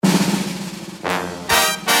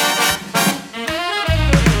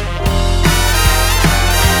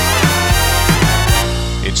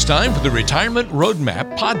time for the Retirement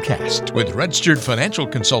Roadmap podcast with registered financial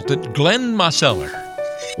consultant Glenn Mosseller.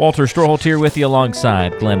 Walter Storholt here with you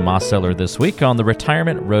alongside Glenn Mosseller this week on the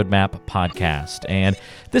Retirement Roadmap podcast. And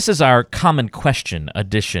this is our common question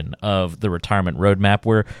edition of the Retirement Roadmap,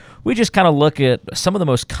 where we just kind of look at some of the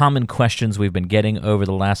most common questions we've been getting over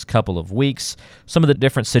the last couple of weeks, some of the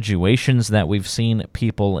different situations that we've seen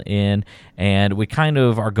people in, and we kind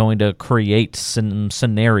of are going to create some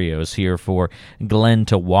scenarios here for Glenn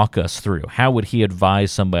to walk us through. How would he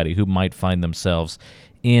advise somebody who might find themselves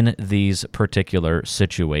in these particular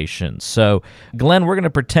situations? So, Glenn, we're going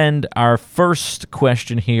to pretend our first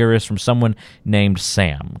question here is from someone named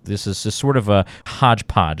Sam. This is just sort of a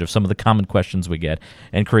hodgepodge of some of the common questions we get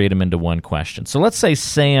and create them into one question. So let's say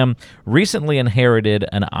Sam recently inherited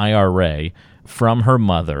an IRA from her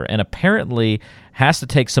mother and apparently has to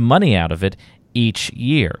take some money out of it each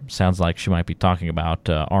year. Sounds like she might be talking about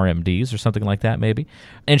RMDs or something like that, maybe.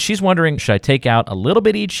 And she's wondering, should I take out a little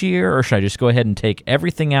bit each year, or should I just go ahead and take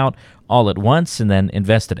everything out all at once and then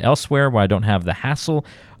invest it elsewhere where I don't have the hassle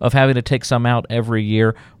of having to take some out every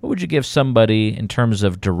year? What would you give somebody in terms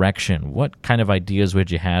of direction? What kind of ideas would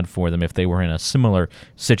you have for them if they were in a similar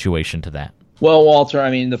situation to that? Well, Walter,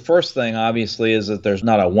 I mean, the first thing, obviously, is that there's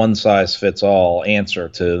not a one-size-fits-all answer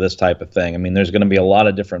to this type of thing. I mean, there's going to be a lot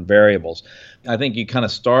of different variables. I think you kind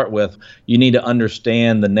of start with, you need to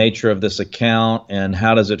understand the nature of this account and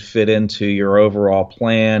how does it fit into your overall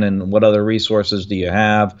plan and what other resources do you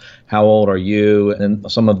have, how old are you,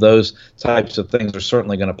 and some of those types of things are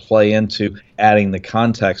certainly going to play into adding the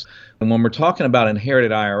context. And when we're talking about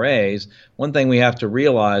inherited IRAs, one thing we have to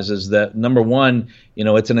realize is that, number one,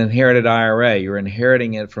 it's an inherited IRA. You're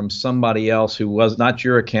inheriting it from somebody else who was not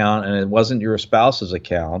your account, and it wasn't your spouse's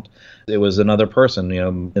account. It was another person.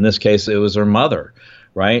 In this case, it was her mother,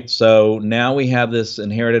 right? So now we have this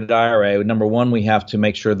inherited IRA. Number one, we have to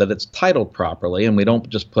make sure that it's titled properly, and we don't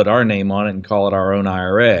just put our name on it and call it our own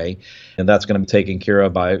IRA. And that's going to be taken care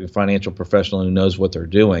of by a financial professional who knows what they're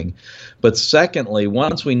doing. But secondly,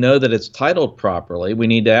 once we know that it's titled properly, we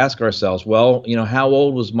need to ask ourselves, well, how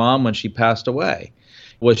old was mom when she passed away?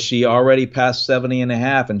 Was she already past 70 and a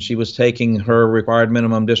half and she was taking her required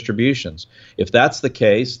minimum distributions? If that's the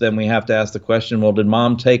case, then we have to ask the question, well, did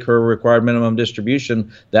mom take her required minimum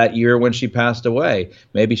distribution that year when she passed away?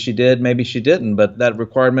 Maybe she did, maybe she didn't, but that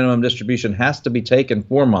required minimum distribution has to be taken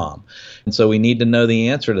for mom. And so we need to know the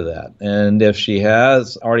answer to that. And if she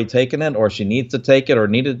has already taken it, or she needs to take it or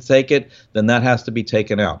needed to take it, then that has to be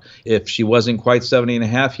taken out. If she wasn't quite 70 and a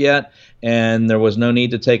half yet, and there was no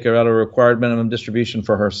need to take her out a required minimum distribution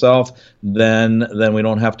for herself, then we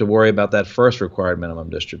don't have to worry about that first required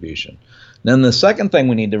minimum distribution. Then the second thing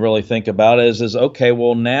we need to really think about is okay,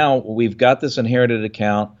 well, now we've got this inherited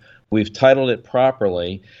account, we've titled it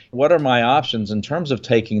properly. What are my options in terms of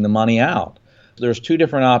taking the money out? There's two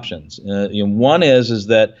different options. One is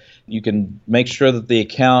that you can make sure that the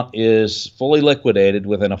account is fully liquidated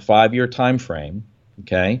within a 5-year time frame,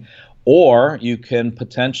 okay? Or you can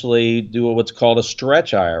potentially do what's called a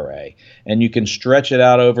stretch IRA, and you can stretch it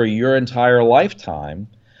out over your entire lifetime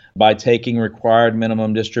by taking required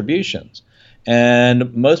minimum distributions.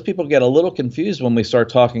 And most people get a little confused when we start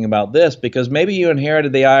talking about this, because maybe you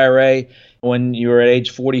inherited the IRA when you were at age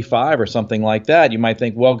 45 or something like that. You might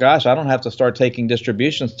think, well, gosh, I don't have to start taking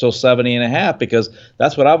distributions till 70 and a half, because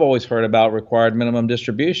that's what I've always heard about required minimum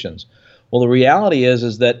distributions. Well, the reality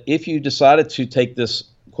is that if you decided to take this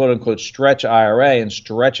quote-unquote stretch IRA and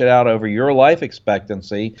stretch it out over your life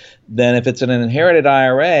expectancy, then if it's an inherited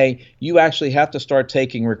IRA, you actually have to start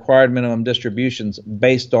taking required minimum distributions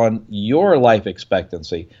based on your life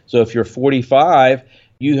expectancy. So if you're 45,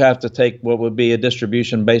 you have to take what would be a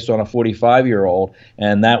distribution based on a 45-year-old,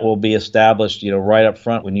 and that will be established, right up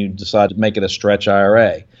front when you decide to make it a stretch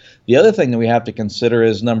IRA. The other thing that we have to consider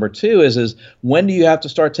is number two is when do you have to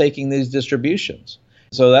start taking these distributions?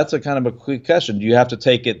 So that's a kind of a quick question. Do you have to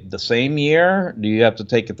take it the same year? Do you have to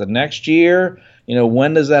take it the next year?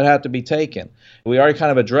 When does that have to be taken? We already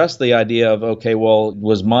kind of addressed the idea of, okay, well,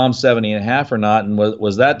 was mom 70 and a half or not? And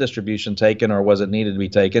was that distribution taken, or was it needed to be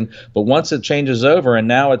taken? But once it changes over and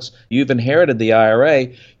now you've inherited the IRA,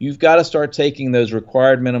 you've got to start taking those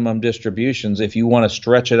required minimum distributions. If you want to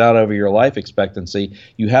stretch it out over your life expectancy,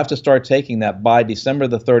 you have to start taking that by December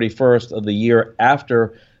the 31st of the year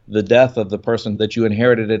after the death of the person that you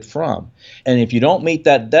inherited it from. And if you don't meet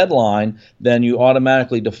that deadline, then you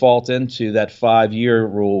automatically default into that 5-year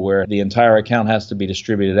rule where the entire account has to be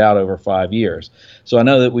distributed out over 5 years. So I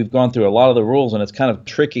know that we've gone through a lot of the rules and it's kind of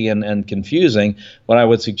tricky and confusing. What I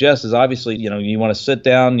would suggest is obviously, you want to sit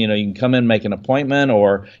down, you can come in, make an appointment,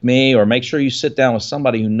 or make sure you sit down with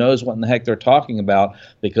somebody who knows what in the heck they're talking about,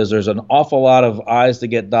 because there's an awful lot of I's to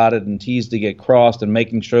get dotted and T's to get crossed, and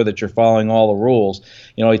making sure that you're following all the rules.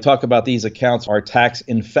 We talk about these accounts are tax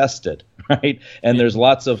infested, right? And there's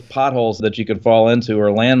lots of potholes that you can fall into, or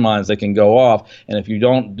landmines that can go off. And if you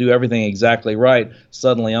don't do everything exactly right,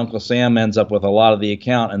 suddenly Uncle Sam ends up with a lot of the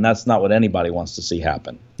account, and that's not what anybody wants to see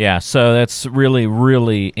happen. Yeah, so that's really,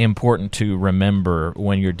 really important to remember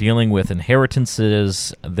when you're dealing with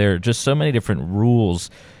inheritances. There are just so many different rules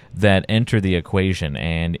that enter the equation,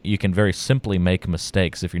 and you can very simply make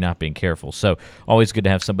mistakes if you're not being careful. So always good to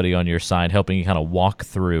have somebody on your side helping you kind of walk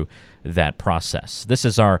through that process. This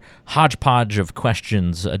is our hodgepodge of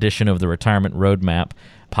questions edition of the Retirement Roadmap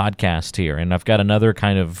podcast here, and I've got another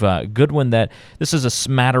kind of good one. That this is a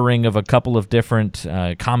smattering of a couple of different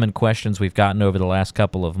common questions we've gotten over the last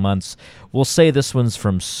couple of months. We'll say this one's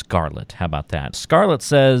from Scarlett. How about that? Scarlett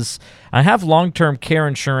says, I have long-term care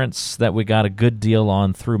insurance that we got a good deal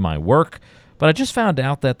on through my work, but I just found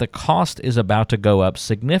out that the cost is about to go up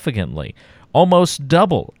significantly, almost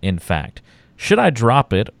double, in fact. Should I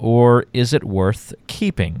drop it, or is it worth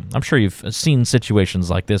keeping? I'm sure you've seen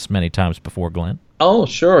situations like this many times before, Glenn. Oh,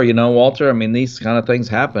 sure. Walter, these kind of things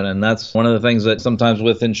happen. And that's one of the things that sometimes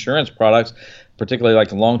with insurance products, particularly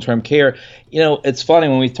like long-term care, it's funny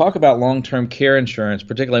when we talk about long-term care insurance,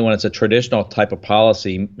 particularly when it's a traditional type of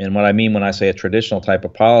policy. And what I mean when I say a traditional type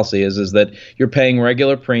of policy is that you're paying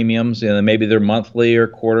regular premiums, maybe they're monthly or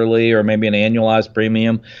quarterly or maybe an annualized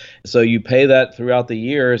premium. So you pay that throughout the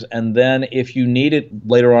years. And then if you need it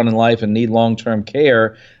later on in life and need long-term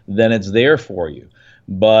care, then it's there for you.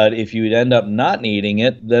 But if you end up not needing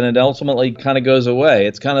it, then it ultimately kind of goes away.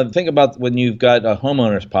 It's kind of, think about when you've got a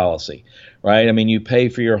homeowner's policy, right? You pay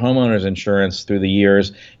for your homeowner's insurance through the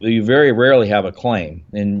years. You very rarely have a claim,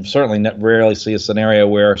 and certainly rarely see a scenario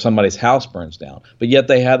where somebody's house burns down. But yet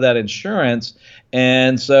they have that insurance,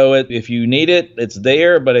 and so if you need it, it's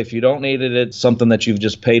there. But if you don't need it, it's something that you've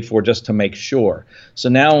just paid for just to make sure. So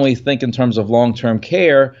now when we think in terms of long-term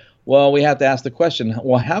care, well, we have to ask the question,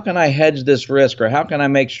 well, how can I hedge this risk, or how can I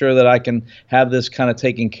make sure that I can have this kind of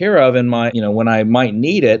taken care of in my, when I might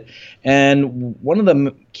need it? And one of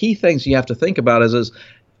the key things you have to think about is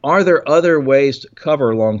are there other ways to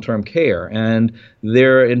cover long-term care? And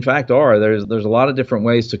there, in fact, are. There's a lot of different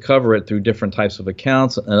ways to cover it through different types of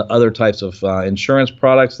accounts and other types of insurance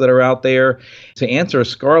products that are out there. To answer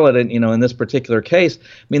Scarlett, in this particular case,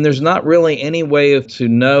 there's not really any way to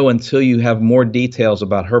know until you have more details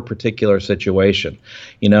about her particular situation.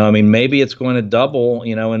 Maybe it's going to double,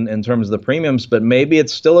 in terms of the premiums, but maybe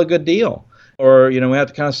it's still a good deal. Or, we have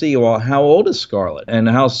to kind of see, well, how old is Scarlett, and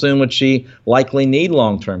how soon would she likely need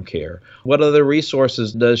long-term care? What other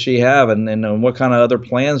resources does she have, and what kind of other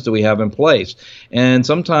plans do we have in place? And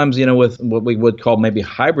sometimes, with what we would call maybe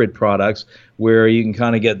hybrid products, where you can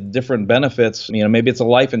kind of get different benefits. Maybe it's a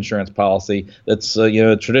life insurance policy that's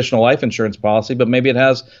a traditional life insurance policy, but maybe it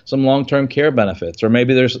has some long-term care benefits, or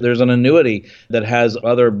maybe there's an annuity that has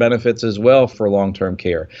other benefits as well for long-term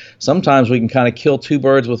care. Sometimes we can kind of kill two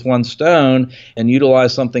birds with one stone and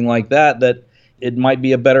utilize something like that it might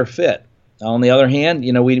be a better fit. On the other hand,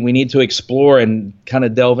 we need to explore and kind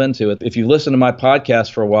of delve into it. If you listen to my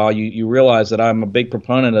podcast for a while, you realize that I'm a big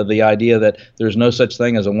proponent of the idea that there's no such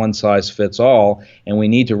thing as a one-size-fits-all, and we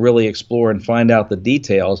need to really explore and find out the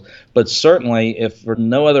details. But certainly, if for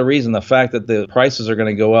no other reason, the fact that the prices are going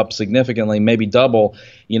to go up significantly, maybe double,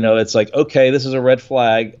 it's like, okay, this is a red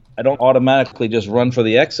flag. I don't automatically just run for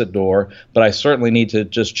the exit door, but I certainly need to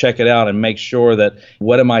just check it out and make sure that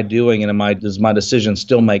what am I doing, and does my decision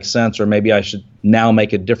still make sense, or maybe I should now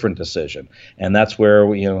make a different decision. And that's where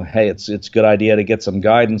hey, it's a good idea to get some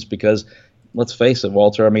guidance, because let's face it,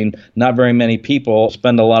 Walter, not very many people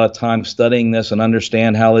spend a lot of time studying this and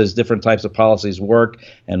understand how these different types of policies work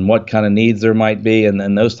and what kind of needs there might be,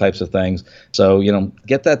 and those types of things. So,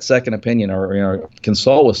 get that second opinion, or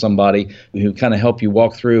consult with somebody who kind of help you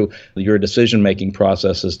walk through your decision-making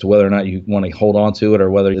process as to whether or not you want to hold on to it,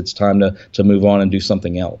 or whether it's time to move on and do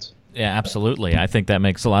something else. Yeah, absolutely. I think that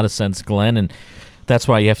makes a lot of sense, Glenn. And That's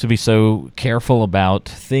why you have to be so careful about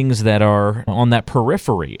things that are on that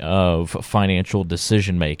periphery of financial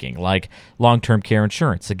decision making, like long-term care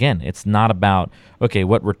insurance. Again, it's not about, okay,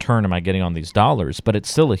 what return am I getting on these dollars, but it's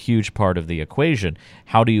still a huge part of the equation.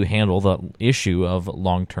 How do you handle the issue of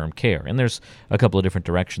long-term care? And there's a couple of different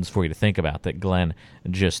directions for you to think about that Glenn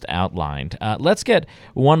just outlined. Let's get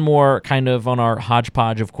one more kind of on our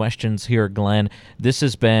hodgepodge of questions here, Glenn. This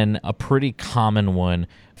has been a pretty common one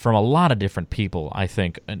from a lot of different people, I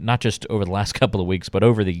think, not just over the last couple of weeks, but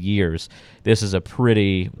over the years. This is a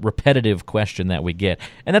pretty repetitive question that we get.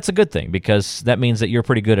 And that's a good thing, because that means that you're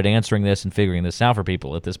pretty good at answering this and figuring this out for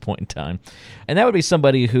people at this point in time. And that would be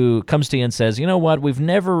somebody who comes to you and says, you know what, we've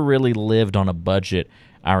never really lived on a budget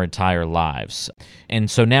our entire lives. And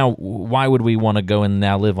so now, why would we want to go and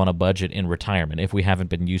now live on a budget in retirement if we haven't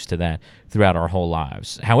been used to that throughout our whole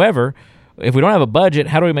lives? However, if we don't have a budget,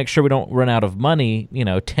 how do we make sure we don't run out of money,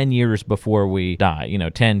 10 years before we die,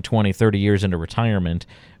 10, 20, 30 years into retirement,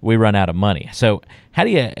 we run out of money. So how do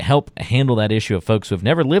you help handle that issue of folks who have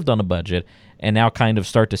never lived on a budget and now kind of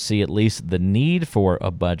start to see at least the need for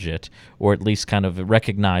a budget, or at least kind of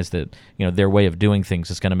recognize that, their way of doing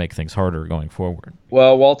things is going to make things harder going forward?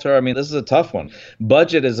 Well, Walter, this is a tough one.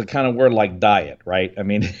 Budget is a kind of word like diet, right?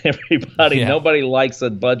 Nobody likes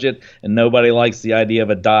a budget and nobody likes the idea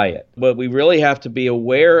of a diet. But we really have to be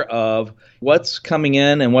aware of what's coming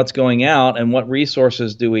in and what's going out and what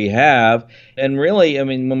resources do we have. And really,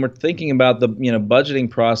 when we're thinking about the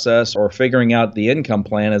budgeting process or figuring out the income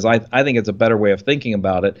plan, I think it's a better way of thinking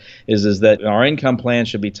about it, is that our income plan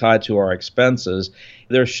should be tied to our expenses.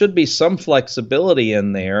 There should be some flexibility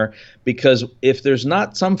in there, because if there's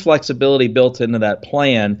not some flexibility built into that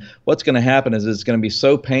plan, what's going to happen is it's going to be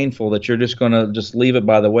so painful that you're just going to just leave it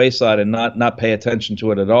by the wayside and not pay attention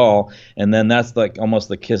to it at all. And then that's like almost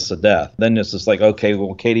the kiss of death. Then it's just like, okay,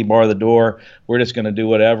 well, Katie, bar the door. We're just going to do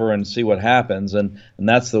whatever and see what happens. And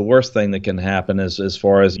that's the worst thing that can happen as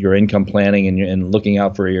far as your income planning and looking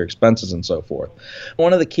out for your expenses and so forth.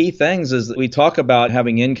 One of the key things is that we talk about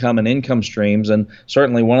having income and income streams, and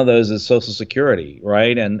certainly one of those is Social Security,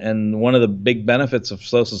 right? And one of the big benefits of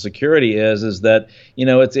Social Security is that,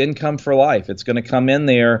 it's income for life. It's going to come in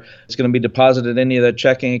there. It's going to be deposited into that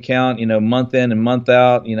checking account, month in and month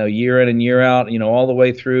out, year in and year out, all the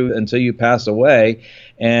way through until you pass away.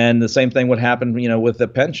 And the same thing would happen, with the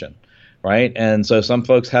pension, right? And so some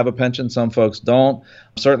folks have a pension, some folks don't.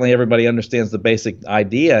 Certainly everybody understands the basic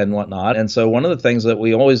idea and whatnot. And so one of the things that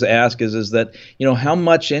we always ask is that, how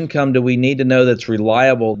much income do we need to know that's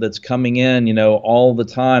reliable, that's coming in, all the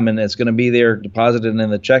time, and it's going to be there deposited in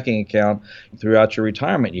the checking account throughout your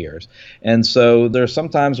retirement years. And so there's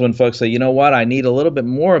sometimes when folks say, you know what, I need a little bit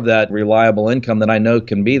more of that reliable income that I know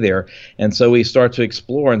can be there. And so we start to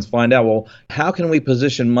explore and find out, well, how can we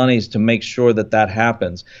position monies to make sure that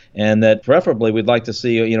happens? And that preferably we'd like to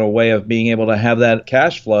see, a way of being able to have that cash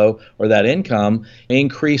flow or that income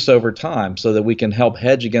increase over time so that we can help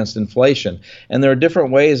hedge against inflation. And there are different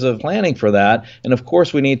ways of planning for that. And of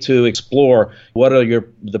course, we need to explore what are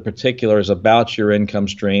the particulars about your income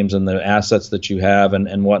streams and the assets that you have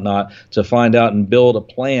and whatnot to find out and build a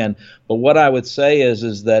plan. But what I would say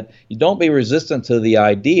is that you don't be resistant to the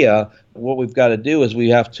idea. What we've got to do is we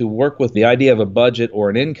have to work with the idea of a budget or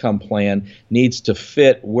an income plan needs to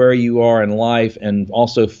fit where you are in life and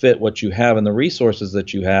also fit what you have and the resources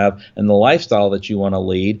that you have and the lifestyle that you want to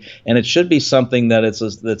lead. And it should be something that's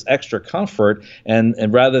extra comfort and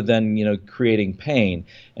rather than creating pain.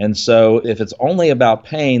 And so if it's only about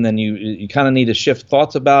pain, then you kind of need to shift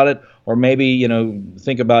thoughts about it. Or maybe,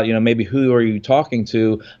 think about, maybe who are you talking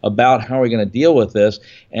to about how are we going to deal with this?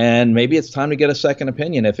 And maybe it's time to get a second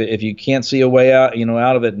opinion. If you can't see a way out,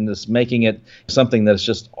 out of it and just making it something that's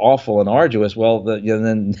just awful and arduous, well,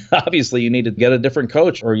 then obviously you need to get a different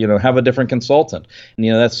coach or, have a different consultant. And,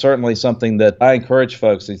 that's certainly something that I encourage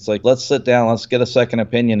folks. It's like, let's sit down, let's get a second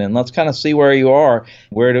opinion, and let's kind of see where you are.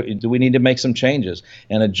 Where do we need to make some changes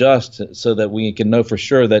and adjust so that we can know for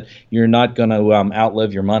sure that you're not going to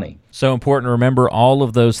outlive your money. So important to remember all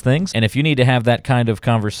of those things. And if you need to have that kind of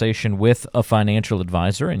conversation with a financial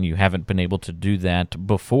advisor and you haven't been able to do that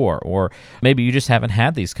before, or maybe you just haven't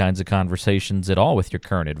had these kinds of conversations at all with your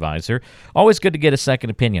current advisor, always good to get a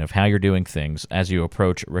second opinion of how you're doing things as you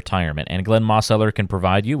approach retirement. And Glenn Mosseller can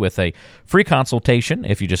provide you with a free consultation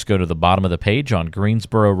if you just go to the bottom of the page on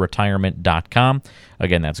GreensboroRetirement.com.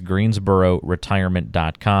 Again, that's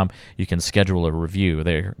GreensboroRetirement.com. You can schedule a review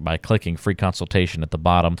there by clicking free consultation at the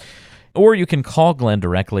bottom. Or you can call Glenn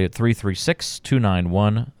directly at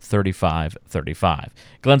 336-291-3535.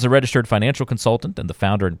 Glenn's a registered financial consultant and the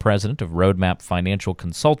founder and president of Roadmap Financial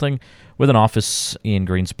Consulting with an office in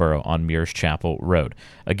Greensboro on Mears Chapel Road.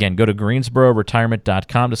 Again, go to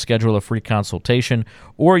greensbororetirement.com to schedule a free consultation,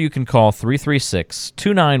 or you can call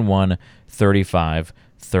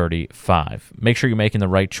 336-291-3535. Make sure you're making the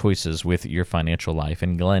right choices with your financial life,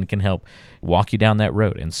 and Glenn can help walk you down that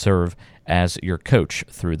road and serve as your coach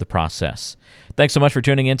through the process. Thanks so much for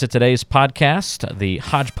tuning in to today's podcast, the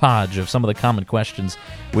hodgepodge of some of the common questions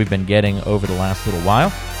we've been getting over the last little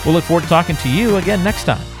while. We'll look forward to talking to you again next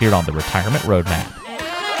time here on the Retirement Roadmap.